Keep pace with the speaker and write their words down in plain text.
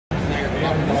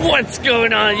What's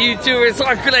going on, YouTubers?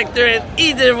 Hardcorllector and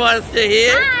Ethan Monster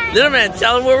here. Hi. Little man,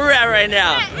 tell them where we're at right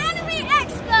now. At Anime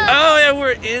Expo. Oh, and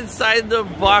we're inside the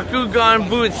Bakugan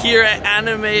booth here at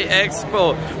Anime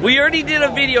Expo. We already did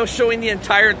a video showing the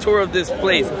entire tour of this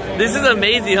place. This is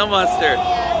amazing, huh, Monster?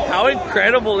 How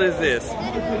incredible is this?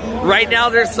 Right now,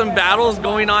 there's some battles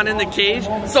going on in the cage.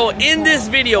 So, in this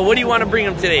video, what do you want to bring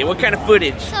them today? What kind of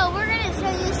footage? So, we're going to show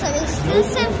you some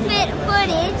exclusive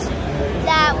footage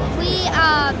that we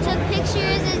took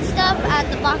pictures and stuff at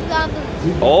the Bakugan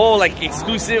booth. Oh, like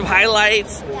exclusive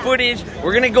highlights, footage.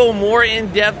 We're gonna go more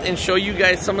in depth and show you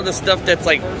guys some of the stuff that's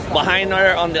like behind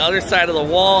our, on the other side of the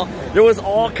wall. There was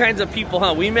all kinds of people,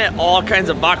 huh? We met all kinds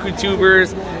of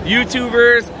BAKUTUBERs,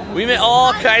 YouTubers. We met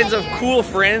all kinds of cool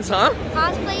friends, huh?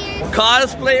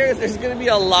 Cosplayers. There's gonna be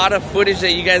a lot of footage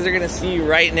that you guys are gonna see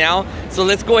right now. So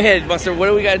let's go ahead, Buster. What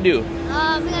do we gotta do? We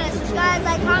gotta subscribe,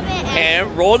 like, comment,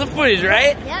 and roll the footage,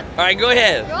 right? Yep. All right, go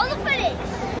ahead. Roll the footage.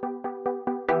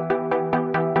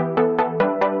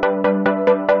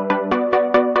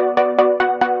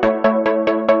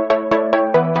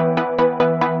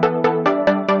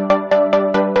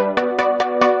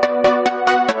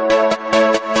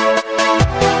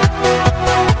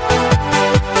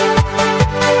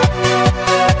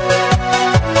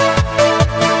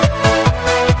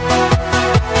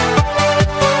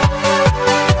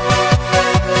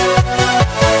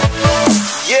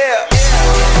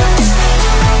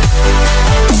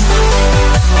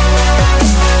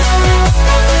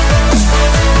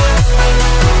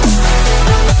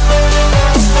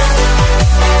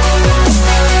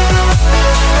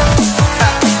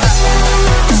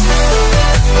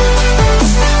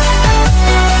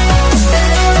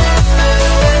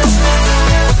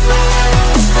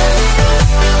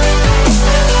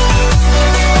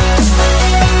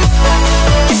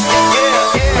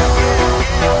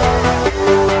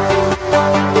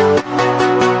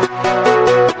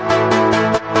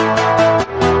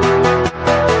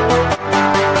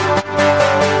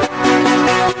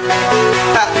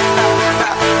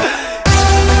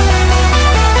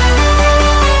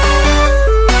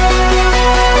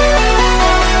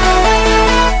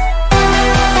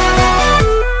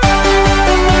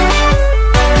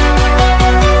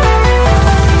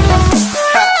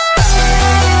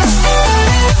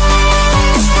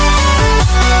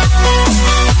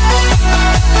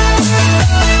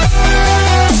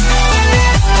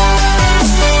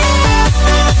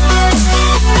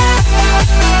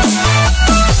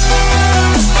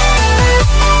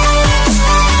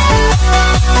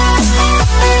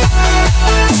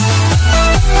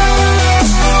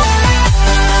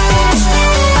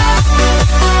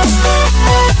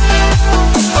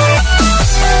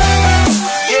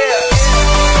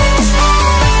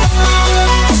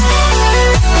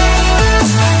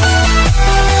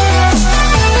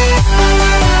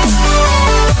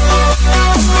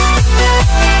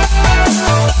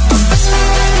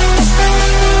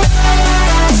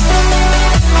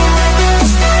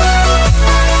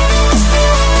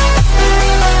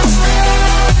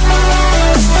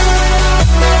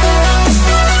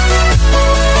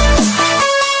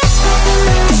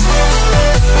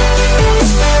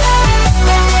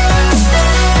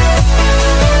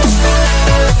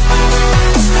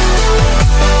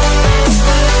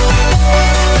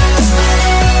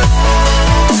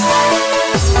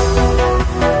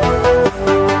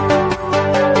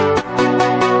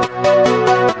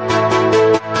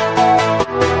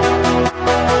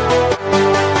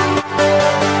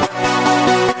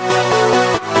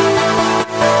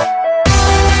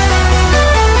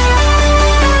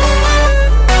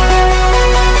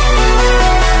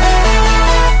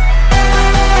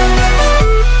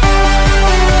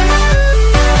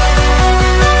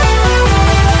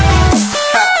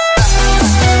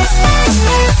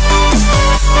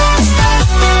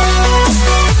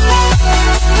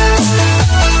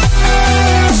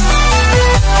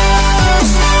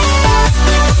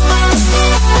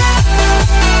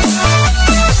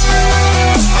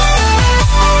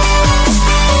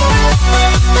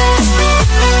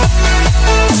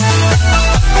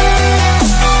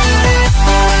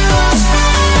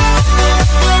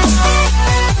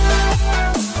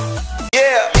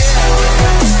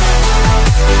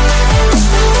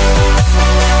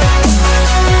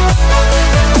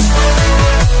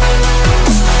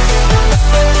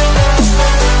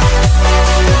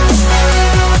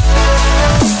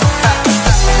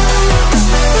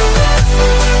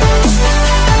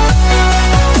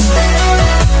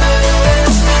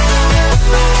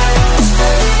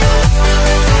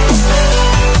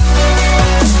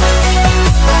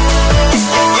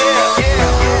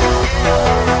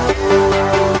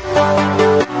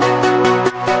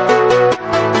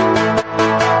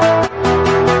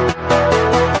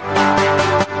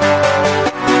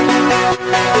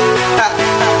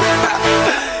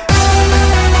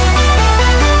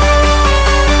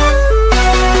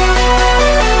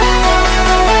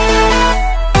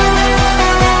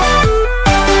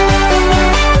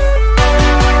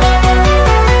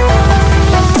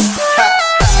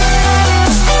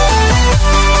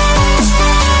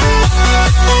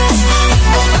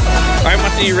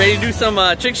 Monster, you ready to do some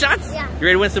trick shots? Yeah. You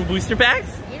ready to win some booster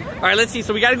packs? Yeah. All right, let's see.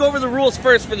 So we got to go over the rules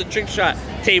first for the trick shot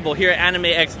table here at Anime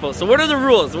Expo. So what are the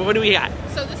rules? What do we got?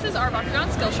 So this is our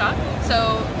Bakugan skill shot.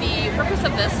 So the purpose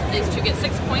of this is to get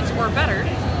 6 points or better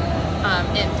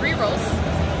in 3 rolls.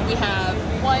 We have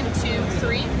 1, 2,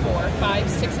 3, 4, 5,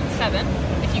 6, and 7.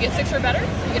 If you get 6 or better,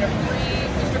 you get a free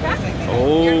booster pack.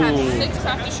 Oh. You're gonna have 6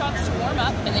 practice shots to warm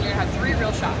up, and then you're gonna have 3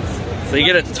 real shots. So you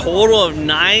get a total of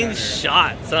 9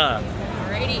 shots, huh?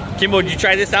 Alrighty. Kimbo, did you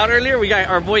try this out earlier? We got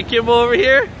our boy Kimbo over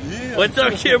here. Yeah. What's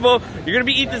up, Kimbo? You're gonna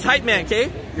be Ethan's hype man,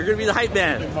 okay? You're gonna be the hype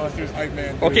man. Monster's hype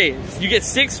man. Dude. Okay, so you get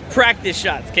 6 practice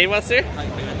shots, okay, Monster?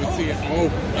 Let's see it.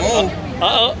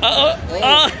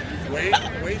 Oh.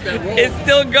 Wait, that roll. It's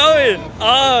still going.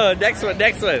 Oh, next one.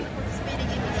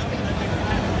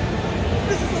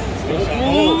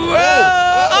 Roll.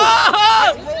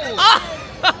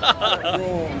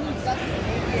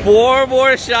 4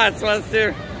 more shots,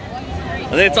 Monster.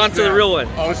 And then it's on to the real one.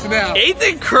 Oh, snap.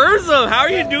 Ethan curves them. How are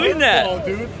you doing that? Oh,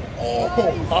 dude.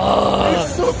 Oh.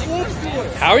 It's so close to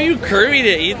it. How are you curving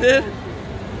it, Ethan?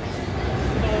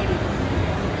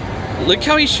 Look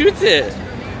how he shoots it.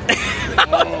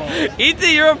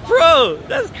 Ethan, you're a pro.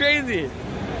 That's crazy.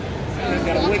 He's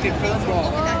got a wicked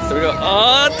fastball. So we go.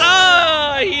 Oh,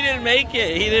 no! He didn't make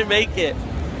it. Here,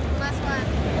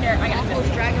 I got this.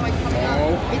 Dragon like coming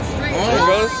up. It's straight. There it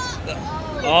goes.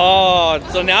 Oh,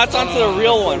 so now it's on to the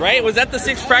real one, right? Was that the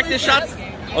 6 practice shots?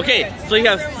 Okay, so you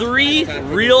have 3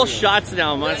 real shots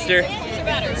now, Monster.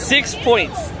 6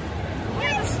 points.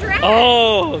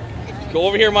 Oh, go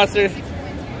over here, Monster.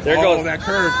 There it goes. Oh, that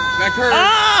curve.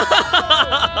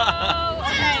 Ah!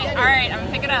 Okay. Alright, I'm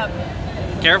gonna pick it up.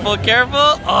 Careful.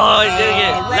 Oh, he did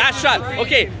it. Last shot.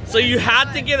 Okay, so you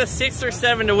have to get a 6 or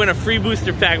 7 to win a free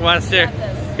booster pack, Monster.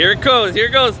 Here it goes.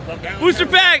 Booster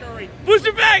pack.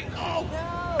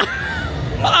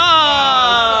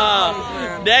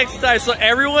 Ah! Next time. So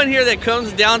everyone here that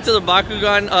comes down to the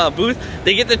Bakugan booth,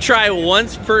 they get to try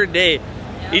once per day.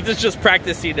 Ethan's just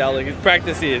practicing now. Like, he's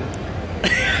practicing.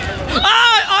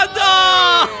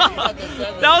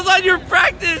 That was on your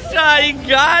practice shot. You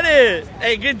got it.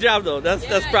 Hey, good job though. That's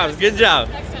props. Good job.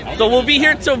 So we'll be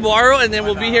here tomorrow, and then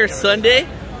we'll be here Sunday.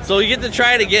 So you get to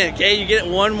try it again. Okay, you get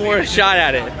one more shot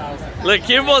at it. Look,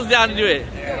 Kimbo's down to do it.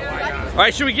 All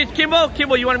right, should we get Kimbo?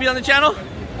 Kimbo, you want to be on the channel?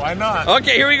 Why not?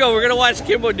 Okay, here we go. We're gonna watch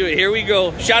Kimbo do it. Here we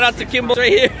go. Shout out to Kimbo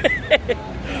right here.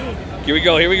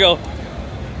 Here we go.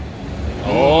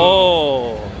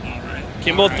 Oh.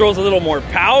 Kimbo throws a little more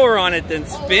power on it than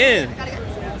spin.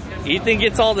 Ethan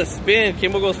gets all the spin.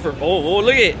 Kimbo goes for, oh,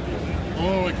 look at it.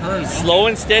 Oh, it curves. Slow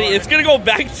and steady. It's going to go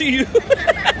back to you.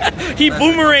 He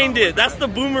boomeranged it. That's the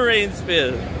boomerang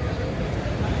spin.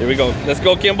 Here we go. Let's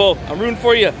go, Kimbo. I'm rooting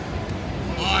for you.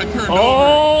 Oh, it curved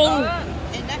over.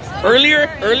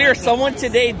 Earlier, someone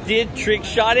today did trick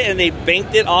shot it and they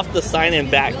banked it off the sign and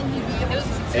back.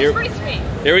 It was pretty sweet.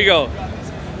 Here we go.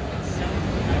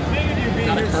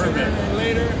 Gotta curve it.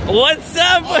 What's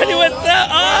up, buddy? What's up?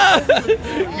 Oh!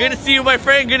 Good to see you, my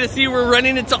friend. Good to see you. We're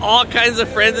running into all kinds of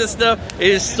friends and stuff. It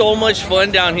is so much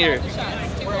fun down here.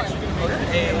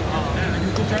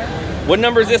 What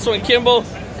number is this one, Kimbo?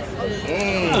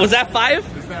 Was that 5?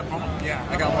 Yeah,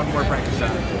 I got one more practice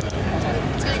shot.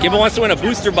 Kimbo wants to win a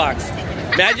booster box.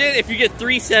 Imagine if you get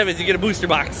 3 7s, you get a booster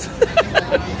box.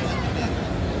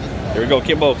 Here we go,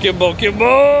 Kimbo.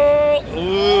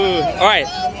 Ooh. All right.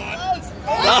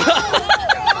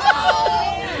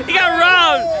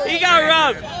 He got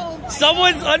robbed.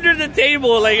 Someone's under the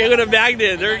table, like with a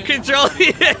magnet. They're controlling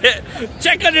it.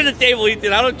 Check under the table,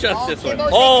 Ethan. I don't trust this one.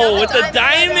 Oh, with the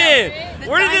diamond.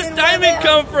 Where did this diamond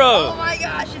come from? Oh my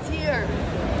gosh, it's here.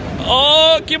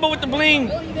 Oh, Kimbo with the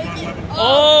bling.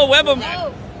 Oh, web him.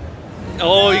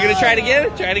 Oh, you're gonna try it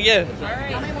again? Try it again.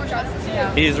 How many more shots does he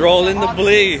have? He's rolling the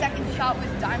bling. Second shot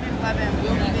with diamond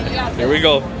weapon. Here we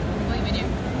go.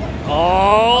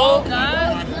 Oh!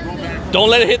 Don't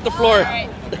let it hit the floor.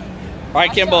 All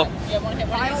right, Kimbo.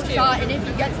 Final shot, and if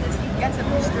he gets this, he gets a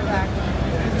booster back.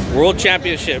 World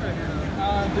Championship.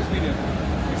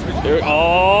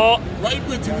 Oh! Right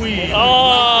between.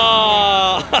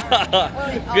 Oh!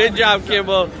 Good job,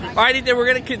 Kimbo. All right, Ethan, we're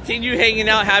going to continue hanging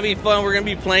out, having fun. We're going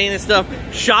to be playing and stuff.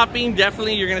 Shopping,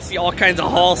 definitely. You're going to see all kinds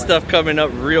of haul stuff coming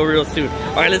up real soon.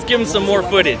 All right, let's give them some more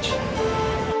footage.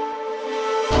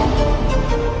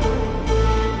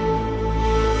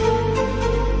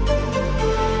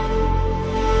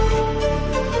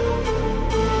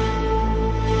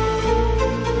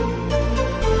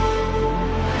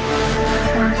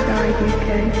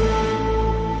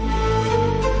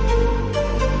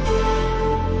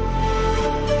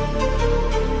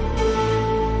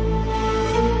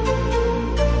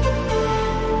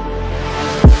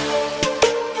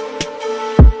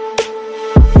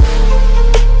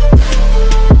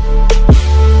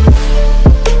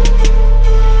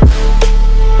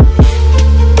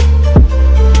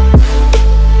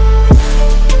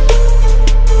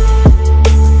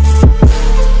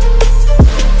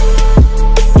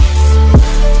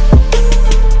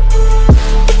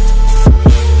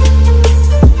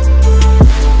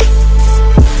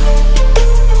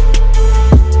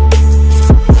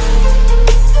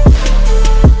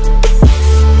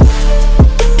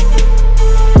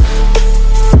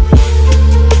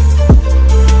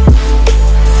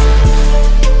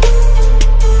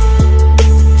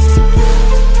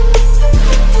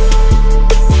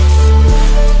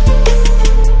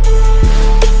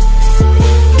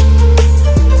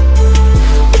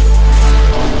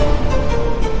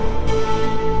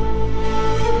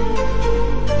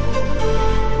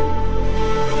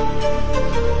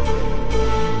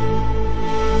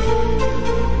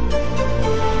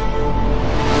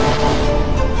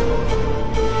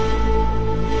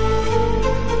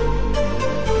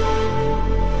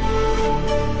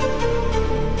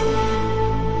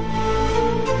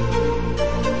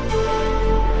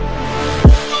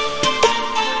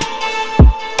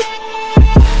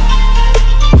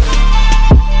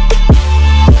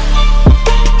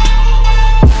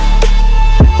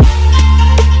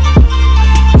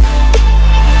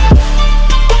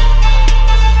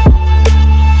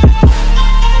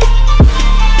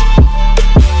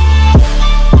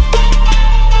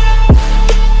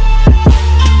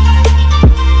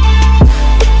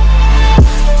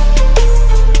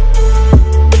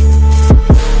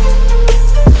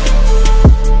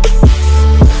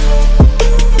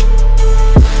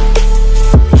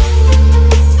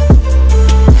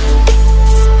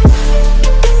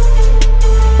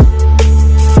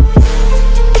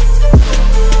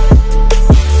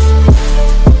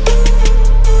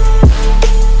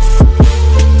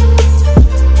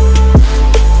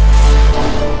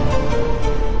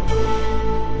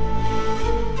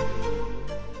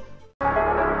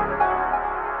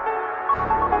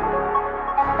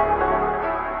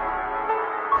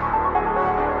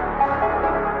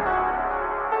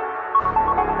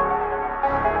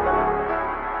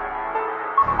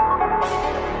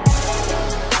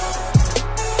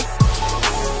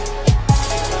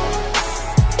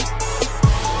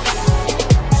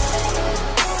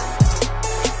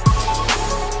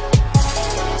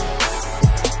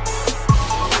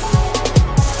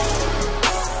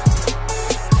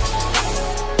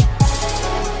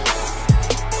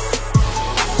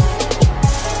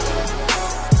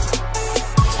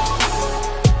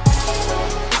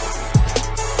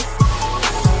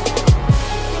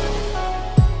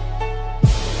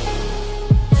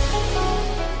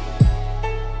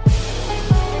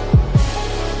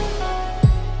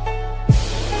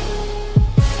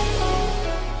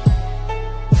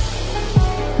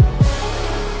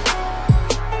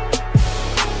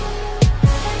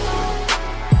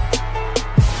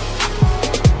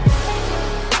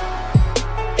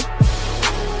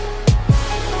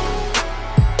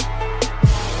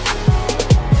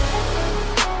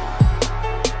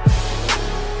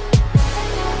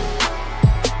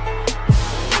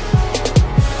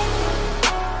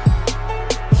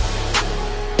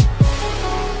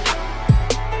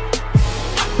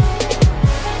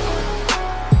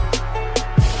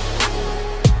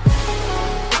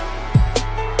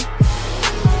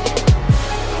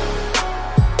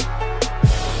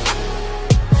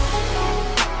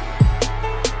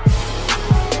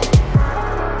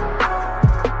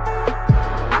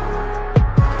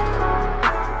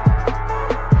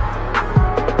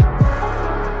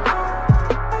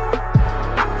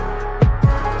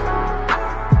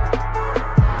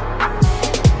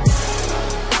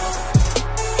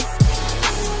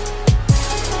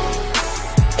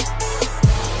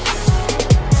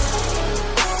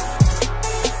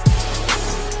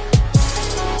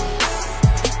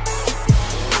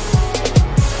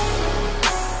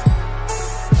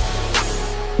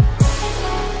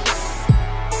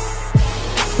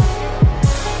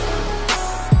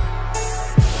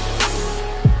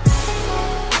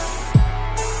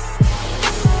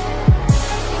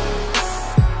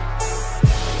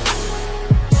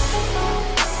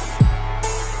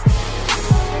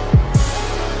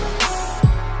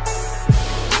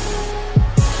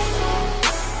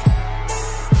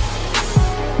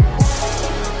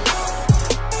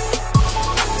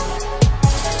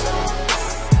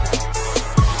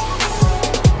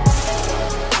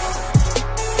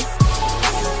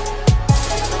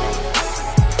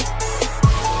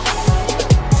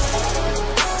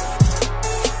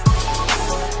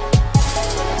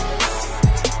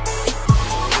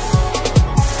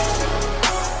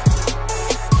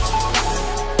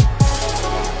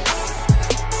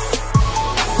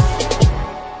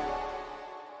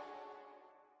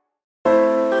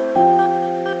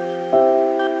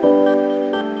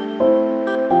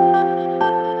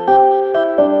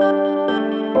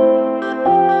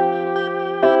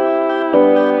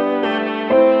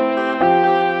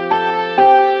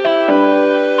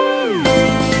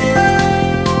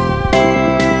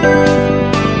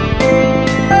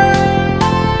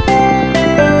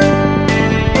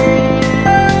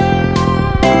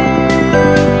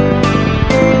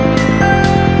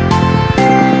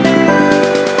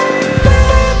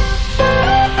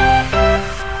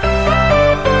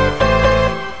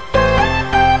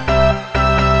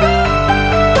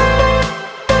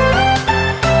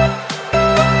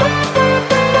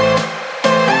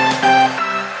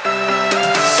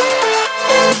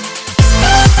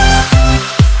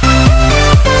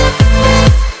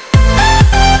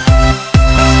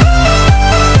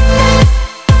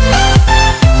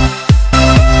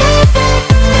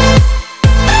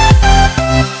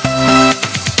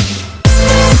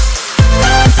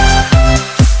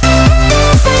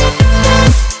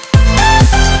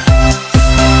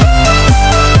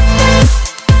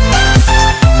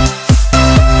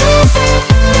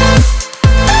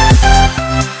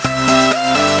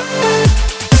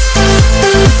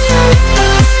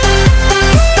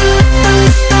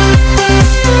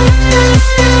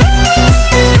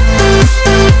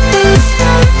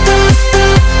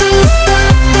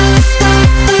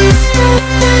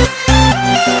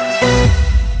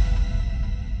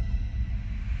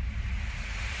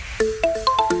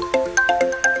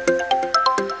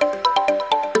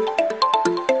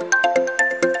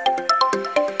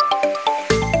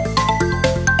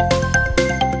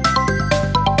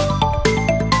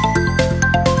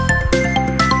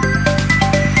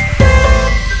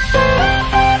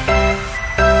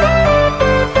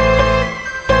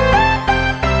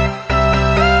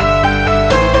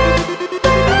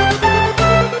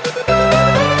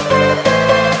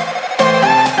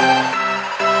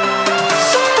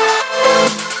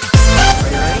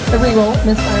 Reroll,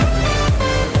 misfire.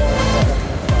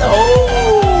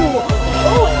 Oh,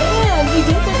 and he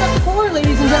did pick up the core,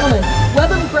 ladies and gentlemen.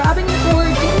 Web of grabbing the core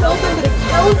didn't open, but it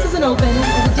counts as an open,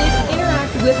 as it did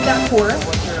interact with that core.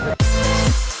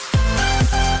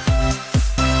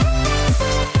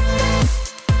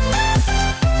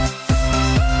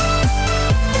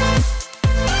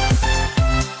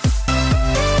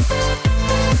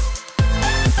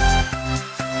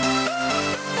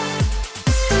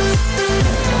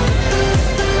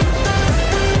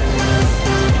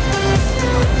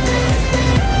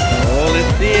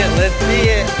 Let's see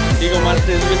it. Eagle Monster,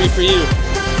 this is gonna be for you.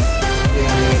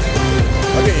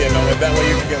 Okay, yeah, no, that way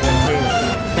you can get one too.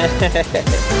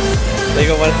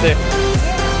 Eagle Monster.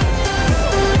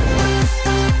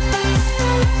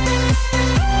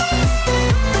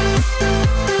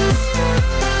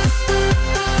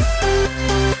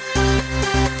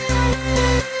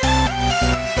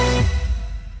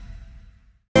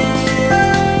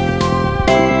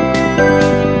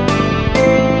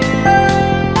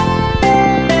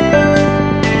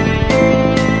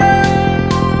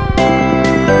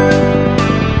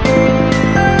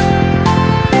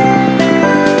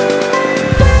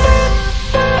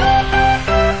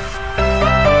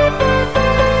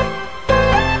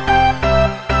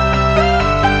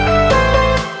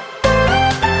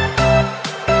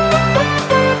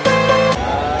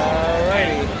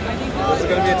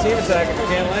 Team attack if you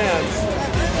can't land.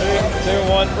 3,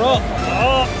 2, 1, roll.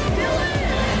 Oh!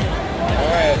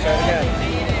 Alright, try it again.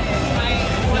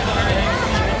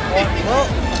 Roll.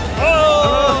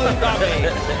 Oh! Got me.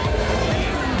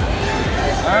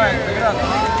 Alright, pick it up.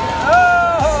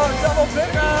 Oh! Double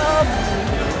pickup!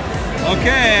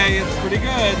 Okay, it's pretty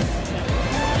good.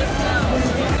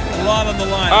 A lot on the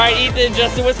line. Alright, Ethan,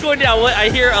 Justin, what's going down? I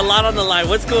hear a lot on the line.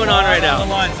 What's going on right now? On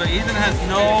the line. So Ethan has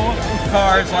no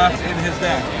cards left in his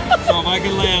deck. So if I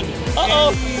can land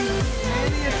any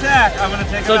attack, I'm going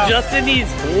to take it out. So Justin needs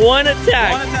one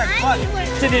attack, but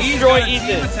to destroy he's got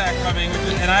a Ethan. team attack coming,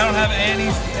 and I don't have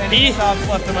any stops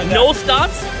left in my deck. No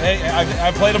stops? Hey,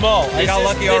 I played them all. I got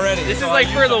lucky already. This is like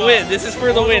for the win. This is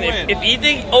for the win. If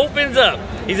Ethan opens up,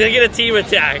 he's going to get a team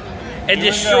attack and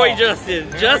destroy Justin.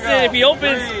 Justin, if he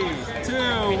opens... 3,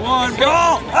 2, 1, go!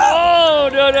 Oh,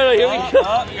 no. Here we go.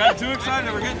 Got too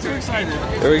excited. We're getting too excited.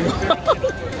 There we go.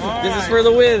 This is for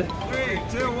the win. 3,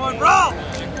 2, 1, roll!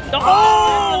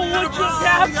 Oh, what just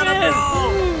happened?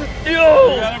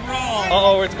 Yo!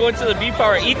 Uh-oh, it's going to the B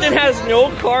power. Ethan has no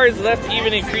cards left to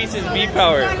even increase his B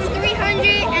power. That's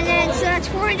 300, and then so that's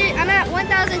 400. I'm at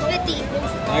 1,050.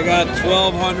 I got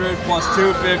 1,200 plus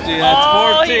 250.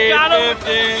 That's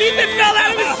 1,450. Ethan fell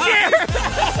out of his chair.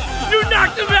 You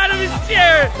knocked him out of his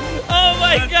chair. Oh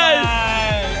my gosh.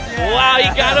 Yeah. Wow,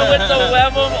 he got him with the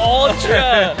Webum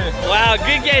Ultra. Wow,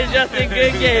 good game, Justin.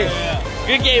 Good game.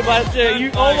 Good game, Buster.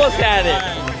 You almost had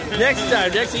it. Next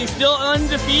time. He's still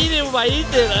undefeated by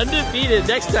Ethan. Undefeated.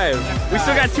 Next time. We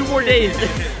still got 2 more days.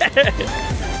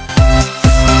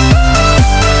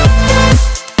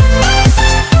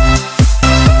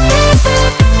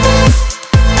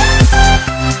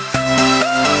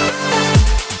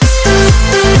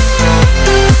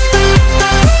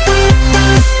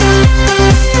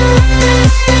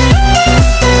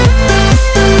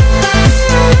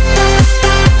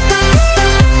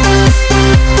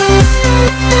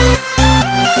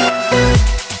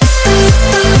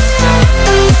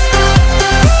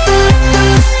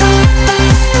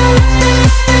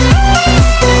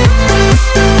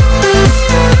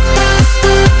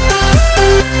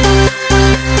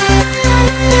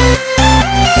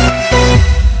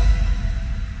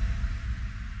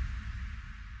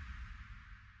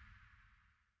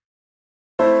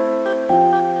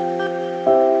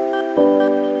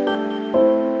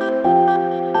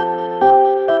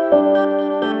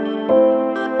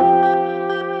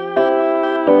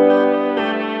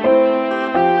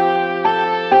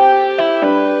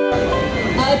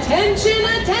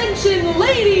 Attention,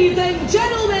 ladies and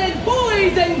gentlemen,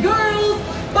 boys and girls,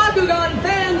 Bakugan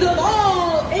fans of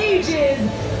all ages,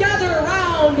 gather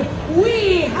around.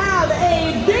 We have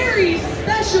a very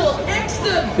special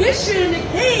exhibition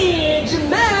cage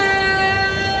match.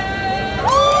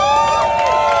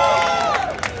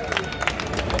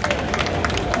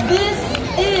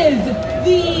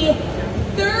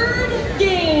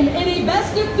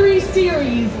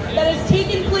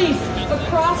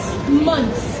 last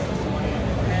months.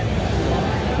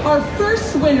 Our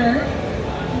first winner,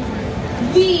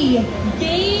 the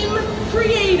game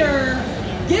creator.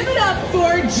 Give it up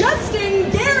for Justin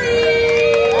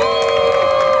Gary!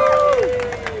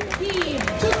 He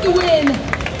took the win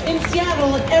in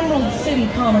Seattle at Emerald City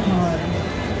Comic-Con.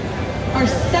 Our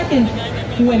second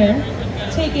winner,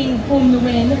 taking home the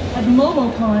win at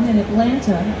MomoCon in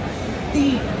Atlanta,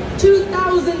 the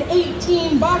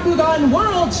 2018 Bakugan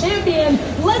World Champion.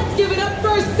 Let's give it up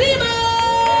for Simo!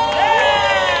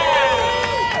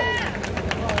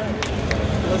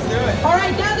 Let's do it. All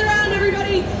right, gather around,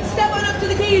 everybody. Step on up to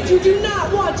the cage. You do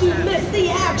not want to miss the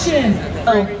action.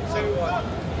 Oh,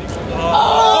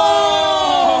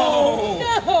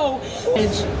 no! I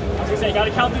was gonna say,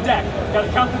 gotta count the deck. Gotta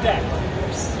count the deck.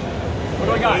 What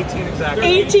do I got? 18 exactly.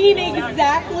 18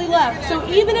 exactly left. So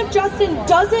even if Justin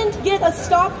doesn't get a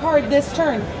stop card this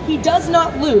turn, he does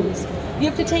not lose. You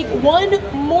have to take one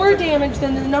more damage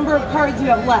than the number of cards you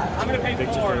have left. I'm gonna pay 4.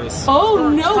 Oh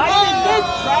no! This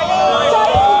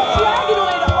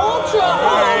Dragonoid Ultra! Oh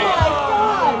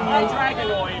my god!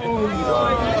 Dragonoid.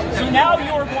 So now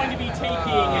you're going to be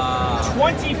taking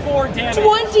 24 damage.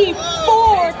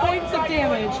 24 points of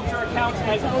damage. Ultra counts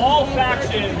as all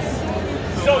factions.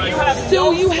 So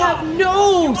you have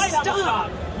no stop.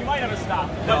 You might have a stop.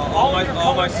 No, all my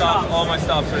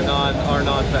stops are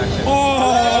non-faction.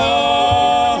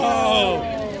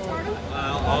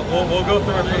 We'll go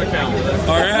through it for the count.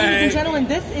 All Ladies right. and gentlemen,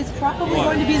 this is probably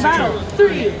going to be the battle.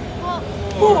 3,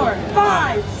 4,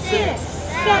 5, 6,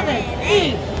 7,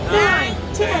 8, 9,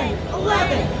 10,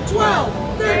 11,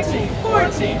 12, 13,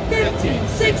 14, 15,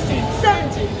 16,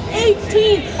 17,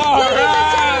 18. All Ladies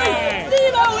right. and gentlemen,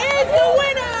 Zemo is the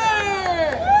winner!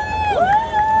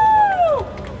 Woo!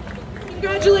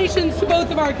 Congratulations to both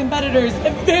of our competitors.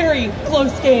 A very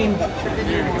close game. Thank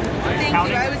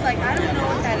you. I was like, I don't know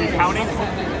what that is. Counting?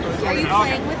 Are you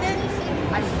playing with it?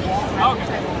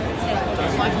 Okay.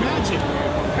 It's like magic.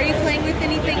 Are you playing with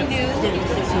anything new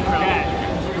Okay.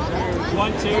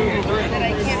 1, 2, 3. that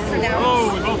I can't pronounce? Oh,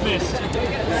 we both missed. I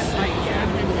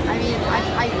mean,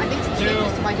 I made some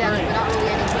changes to my deck, but not really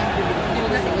anything.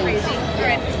 Nothing crazy. All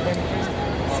right.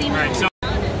 All right, so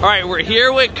All right, we're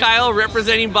here with Kyle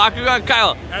representing Bakugan.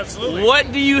 Kyle, absolutely.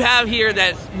 What do you have here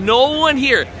that no one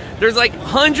here? There's like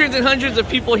hundreds and hundreds of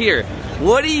people here.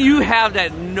 What do you have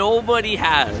that nobody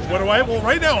has? What do I? Well,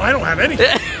 right now I don't have anything.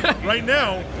 Right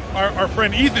now, our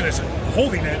friend Ethan is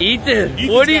holding it. Ethan,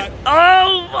 what do you?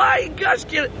 Oh my gosh,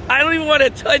 I don't even want to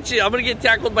touch it. I'm gonna get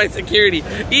tackled by security.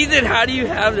 Ethan, how do you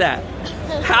have that?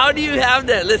 How do you have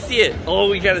that? Let's see it. Oh,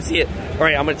 we gotta see it. All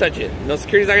right, I'm gonna touch it. No,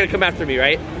 security's not gonna come after me,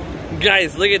 right?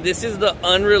 Guys, look at this. Is the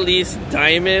unreleased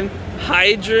Diamond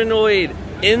Hydronoid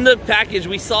in the package.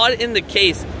 We saw it in the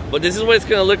case, but this is what it's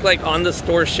gonna look like on the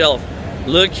store shelf.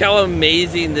 Look how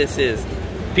amazing this is.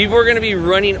 People are gonna be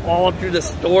running all through the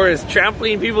stores,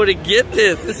 trampling people to get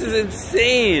this. This is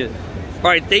insane. All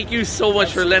right, thank you so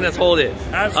much for letting us hold it.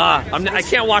 Absolutely. I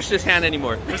can't wash this hand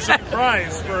anymore. A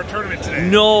surprise for a tournament today.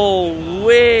 No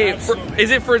way. Is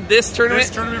it for this tournament?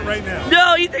 This tournament right now.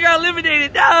 No, Ethan got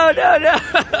eliminated.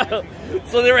 No.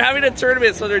 So they were having a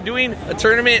tournament. So they're doing a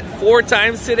tournament 4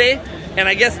 times today. And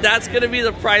I guess that's going to be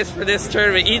the prize for this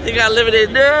tournament. Ethan got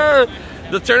eliminated. No.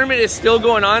 The tournament is still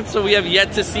going on, so we have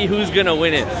yet to see who's going to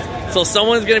win it. So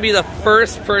someone's going to be the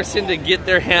first person to get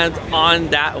their hands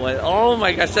on that one. Oh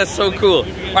my gosh, that's so cool.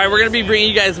 All right, we're going to be bringing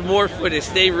you guys more footage.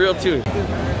 Stay real tuned.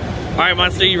 All right,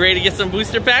 Monster, you ready to get some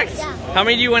booster packs? Yeah. How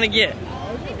many do you want to get?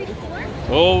 Maybe 4.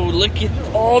 Oh, look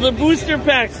at all the booster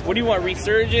packs. What do you want,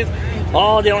 Resurgence?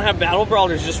 Oh, they don't have Battle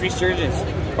Brawlers, just Resurgence.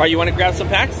 All right, you want to grab some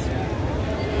packs?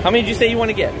 How many did you say you want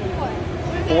to get?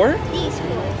 4? These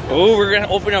 4. Oh, we're going to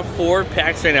open up 4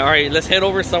 packs right now. All right, let's head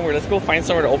over somewhere. Let's go find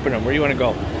somewhere to open them. Where do you want to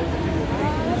go?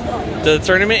 To the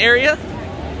tournament area?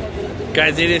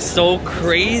 Guys, it is so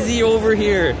crazy over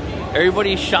here.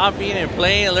 Everybody's shopping and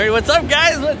playing and learning. What's up,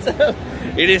 guys? What's up?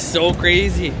 It is so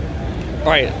crazy. All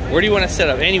right, where do you want to set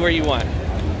up? Anywhere you want.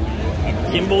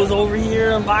 Kimbo's over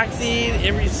here unboxing.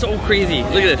 Everybody's so crazy.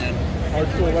 Look at this.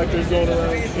 Hardcorllector's going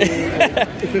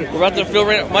around. We're about to film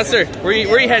right now. Mustard, where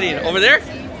are you heading? Over there?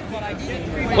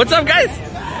 What's up, guys?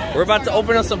 We're about to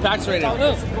open up some packs right now.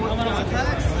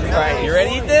 All right, you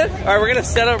ready, Ethan? All right, we're gonna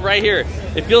set up right here.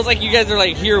 It feels like you guys are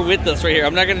like here with us right here.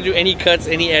 I'm not gonna do any cuts,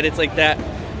 any edits like that.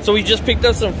 So we just picked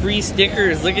up some free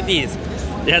stickers. Look at these.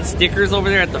 They had stickers over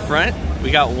there at the front.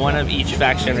 We got one of each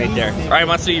faction right there. All right,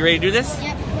 Monster, you ready to do this?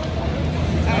 Yep.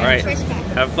 All right,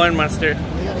 have fun, Monster.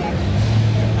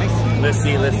 Let's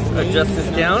see, let's adjust this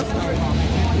down.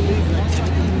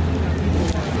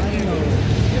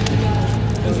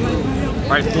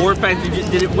 right, 4 packs.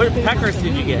 What pack cards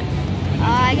did you get?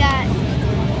 I got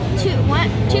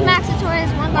two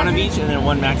Maxitors, one of each, and then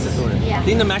 1 Maxitor. Yeah. I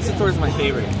think the Maxitor is my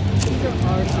favorite.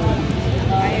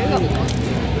 Alright, here we go.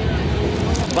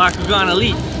 Bakugan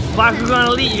Elite. Bakugan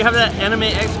Elite, you have that Anime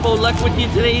Expo luck with you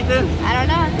today, Ethan? I don't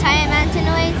know. Diamond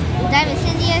Mantinoids, Diamond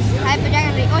Syndius, Hyper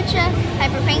Dragon Ray Ultra,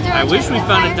 Hyper Painter. I wish we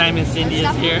found a Diamond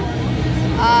Syndius here.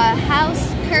 House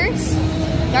Curse,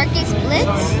 Darkest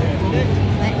Blitz,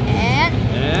 and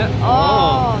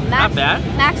not bad.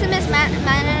 Maximus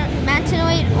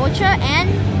Mantinoid Ultra and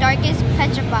Darkest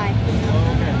Petrify.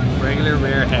 Regular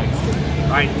rare Hex.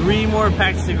 Alright, 3 more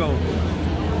packs to go.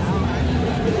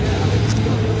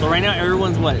 So right now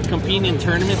everyone's competing in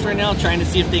tournaments right now, trying to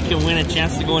see if they can win a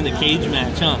chance to go in the cage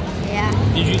match, huh? Yeah.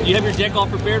 Do you have your deck all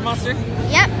prepared, Monster?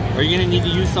 Yep. Or are you gonna need to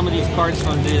use some of these cards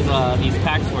from these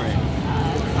packs for it?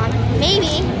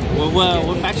 Maybe.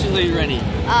 What factions are you running?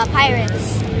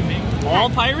 Pirates. All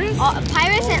pirates?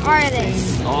 Pirates and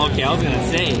Arlists. Oh, okay, I was gonna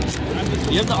say.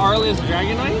 You have the Arlists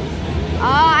Dragonoid?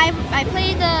 I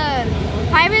played the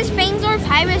Pirates Fangzor,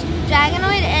 Pirates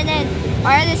Dragonoid, and then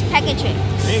Arlists Pegatrix.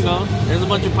 There you go. There's a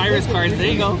bunch of Pirates cards. There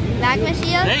you go. Magma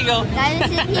Shield. There you go.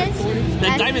 Diamond Syndius. The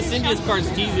Diamond Syndius card's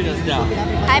teasing us now.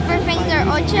 Hyper Fangzor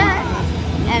Ultra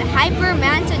and Hyper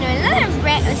Mantinoid.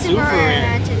 Another super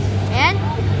rare Mantinoid. And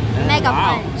Mega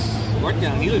Punch. Work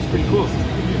down. He looks pretty cool.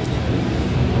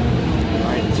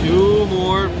 Alright, 2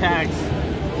 more packs.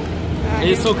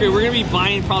 It's okay. We're going to be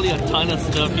buying probably a ton of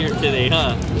stuff here today,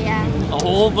 huh? Yeah. A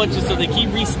whole bunch of stuff. They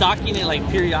keep restocking it like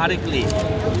periodically.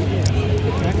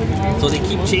 So they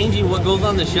keep changing what goes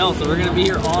on the shelf. So we're going to be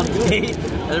here all day.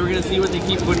 And then we're going to see what they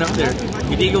keep putting up there.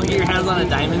 You think you'll get your hands on a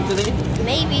diamond today?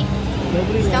 Maybe.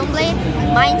 Stoneblade,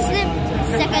 Mind Slip,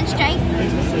 Second Strike,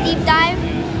 Deep Dive,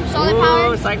 Solar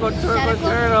Power, Psycho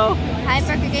Turtle,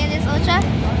 Hyper Gigantus Ultra,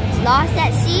 Lost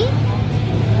at Sea,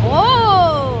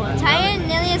 Titan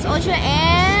Nilius Ultra,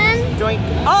 and Joink.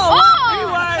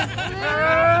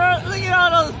 Look at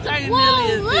all those Titan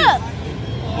Nilius. Look!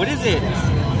 What is it?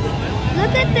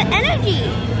 Look at the energy.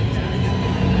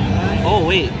 Oh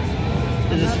wait,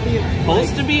 is it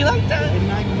supposed to be like that? In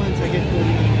 9 months I get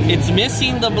 40. It's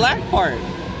missing the black part.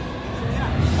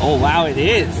 Oh wow, it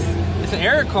is. It's an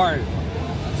error card.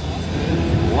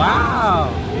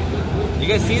 Wow. You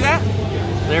guys see that?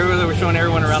 There we're showing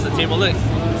everyone around the table. Look,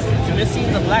 it's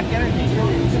missing the black energy.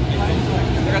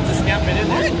 Forgot to stamp it in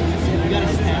there. You got a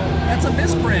stamp. That's a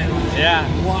misprint. Yeah.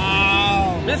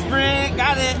 Wow. Misprint,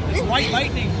 got it. It's white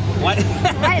lightning. What?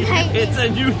 White lightning. It's a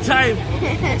new type.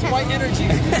 It's white energy.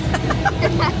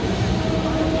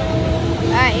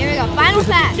 Alright, here we go. Final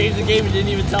pack. Change the game and didn't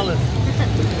even tell us.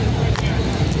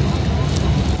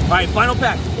 Alright, final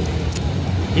pack.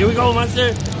 Here we go,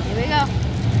 Monster. Here we go.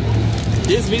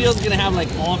 This video is going to have like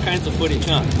all kinds of footage,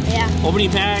 huh? Yeah.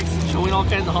 Opening packs, showing all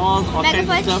kinds of hauls, all Mega kinds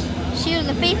Punch, of stuff. Shield of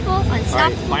the Faithful, Unstoppable.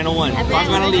 Alright, final one.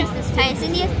 Bakugan Elite. Titan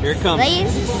Syndius. Here it comes.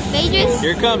 Blaze, Phaedrus.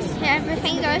 Here it comes. Hyper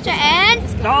Fangzor Ultra, and...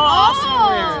 awesome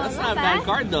rare. That's not a bad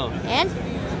card though. And...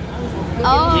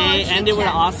 yeah, end it with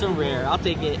an awesome rare. I'll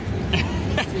take it.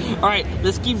 Alright,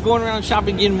 let's keep going around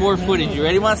shopping, getting more footage. You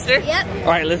ready, Monster? Yep.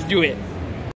 Alright, let's do it.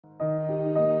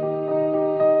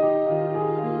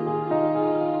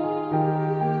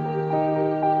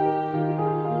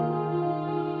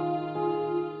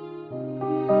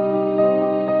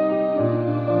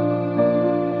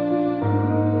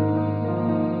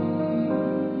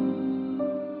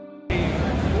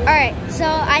 Alright, so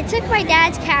I took my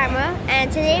dad's camera,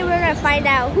 and today we're going to find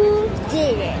out who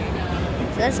did it.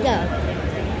 So let's go.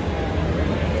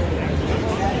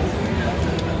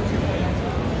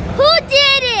 Who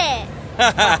did it?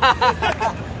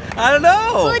 I don't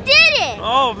know. Who did it?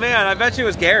 Oh man, I bet you it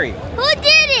was Gary. Who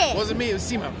did it? It wasn't me, it was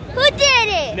Simo. Who did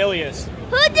it? Nilius.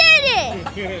 Who did it?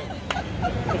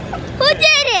 Who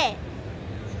did it?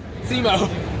 Simo.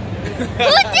 Who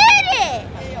did it?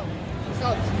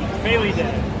 Bailey did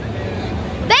it.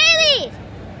 Bailey!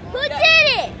 Who did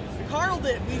it? Carl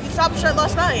did. We stopped shut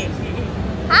last night.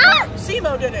 Huh?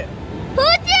 Simo did it. Who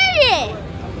did it?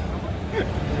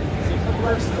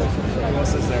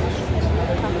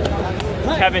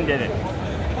 Kevin did it.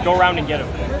 Go around and get him.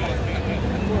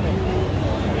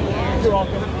 You're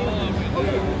welcome.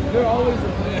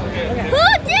 Who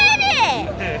did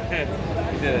it?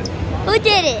 He did it. Who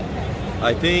did it?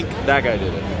 I think that guy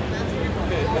did it.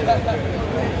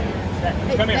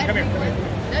 Come here, come here.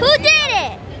 Who did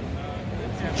it?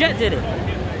 Jet did it.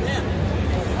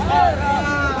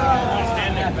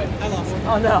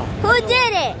 Oh no. Who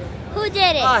did it? Who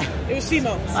did it? It was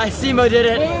Simo. Simo did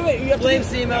it. Wait. You have to Blame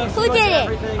Simo. Who did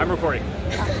it? I'm recording.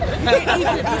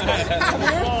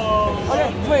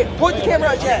 Okay, wait. Point the camera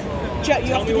at Jet. Jet,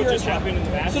 you have to be just happened in the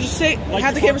back. So just say,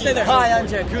 have the camera stay there. Hi, I'm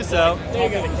Jet Kuso. There you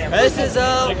go. This is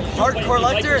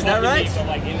Hardcorllector, is that right?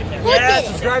 Yeah,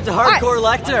 subscribe to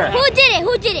Hardcorllector. Who did it?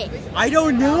 Who did it? I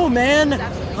don't know, man.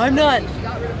 I'm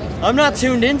not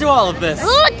tuned into all of this.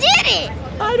 Who did it?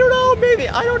 I don't know, maybe.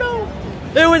 I don't know.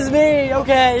 It was me.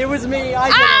 Okay, it was me. I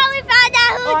did it. We found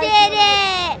out who did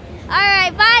it. All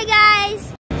right, bye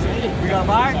guys. We got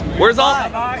bye. Where's all? Bye.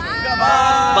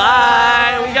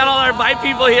 Bye. We got all our bye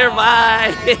people here.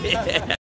 Bye.